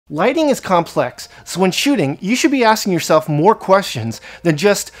Lighting is complex, so when shooting, you should be asking yourself more questions than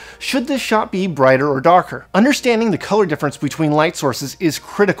just, should this shot be brighter or darker? Understanding the color difference between light sources is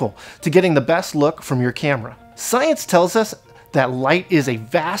critical to getting the best look from your camera. Science tells us that light is a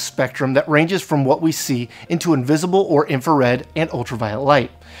vast spectrum that ranges from what we see into invisible or infrared and ultraviolet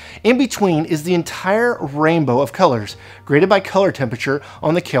light. In between is the entire rainbow of colors, graded by color temperature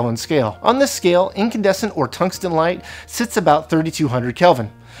on the Kelvin scale. On this scale, incandescent or tungsten light sits about 3200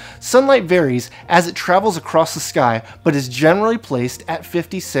 Kelvin. Sunlight varies as it travels across the sky, but is generally placed at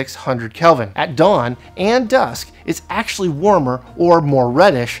 5600 Kelvin. At dawn and dusk, it's actually warmer or more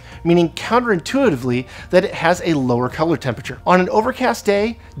reddish, meaning counterintuitively that it has a lower color temperature. On an overcast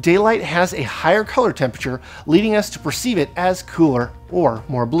day, daylight has a higher color temperature, leading us to perceive it as cooler or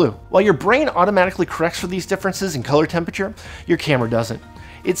more blue. While your brain automatically corrects for these differences in color temperature, your camera doesn't.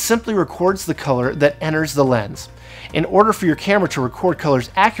 It simply records the color that enters the lens. In order for your camera to record colors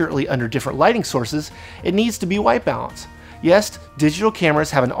accurately under different lighting sources, it needs to be white balance. Yes, digital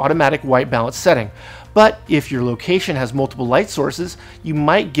cameras have an automatic white balance setting, but if your location has multiple light sources, you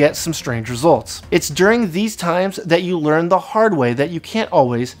might get some strange results. It's during these times that you learn the hard way that you can't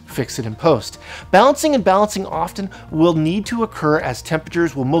always fix it in post. Balancing and balancing often will need to occur as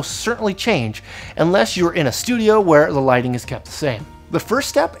temperatures will most certainly change, unless you're in a studio where the lighting is kept the same. The first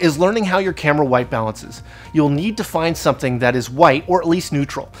step is learning how your camera white balances. You'll need to find something that is white or at least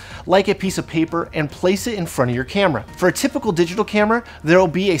neutral, like a piece of paper, and place it in front of your camera. For a typical digital camera, there will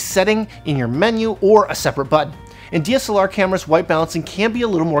be a setting in your menu or a separate button. In DSLR cameras, white balancing can be a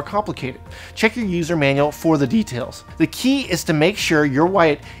little more complicated. Check your user manual for the details. The key is to make sure your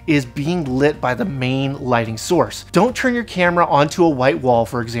white is being lit by the main lighting source. Don't turn your camera onto a white wall,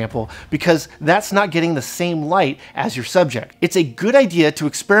 for example, because that's not getting the same light as your subject. It's a good idea to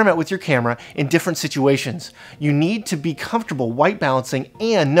experiment with your camera in different situations. You need to be comfortable white balancing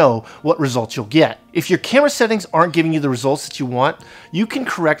and know what results you'll get. If your camera settings aren't giving you the results that you want, you can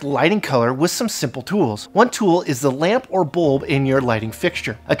correct lighting color with some simple tools. One tool is the lamp or bulb in your lighting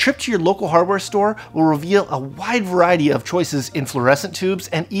fixture. A trip to your local hardware store will reveal a wide variety of choices in fluorescent tubes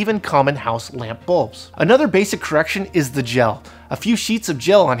and even common house lamp bulbs. Another basic correction is the gel. A few sheets of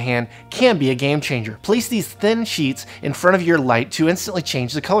gel on hand can be a game changer. Place these thin sheets in front of your light to instantly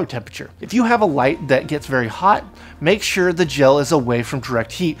change the color temperature. If you have a light that gets very hot, make sure the gel is away from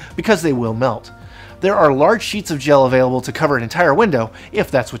direct heat because they will melt. There are large sheets of gel available to cover an entire window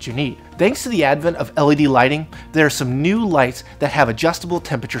if that's what you need. Thanks to the advent of LED lighting, there are some new lights that have adjustable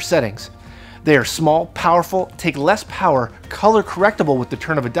temperature settings. They are small, powerful, take less power, color correctable with the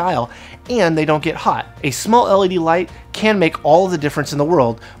turn of a dial, and they don't get hot. A small LED light can make all of the difference in the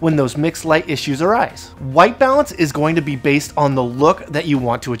world when those mixed light issues arise. White balance is going to be based on the look that you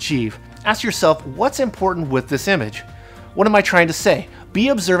want to achieve. Ask yourself, what's important with this image? What am I trying to say? Be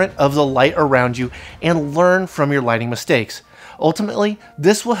observant of the light around you and learn from your lighting mistakes. Ultimately,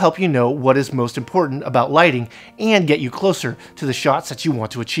 this will help you know what is most important about lighting and get you closer to the shots that you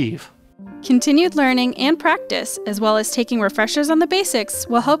want to achieve. Continued learning and practice, as well as taking refreshers on the basics,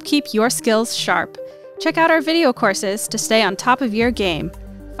 will help keep your skills sharp. Check out our video courses to stay on top of your game.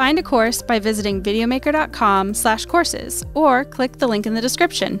 Find a course by visiting videomaker.com/courses or click the link in the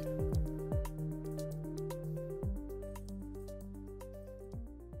description.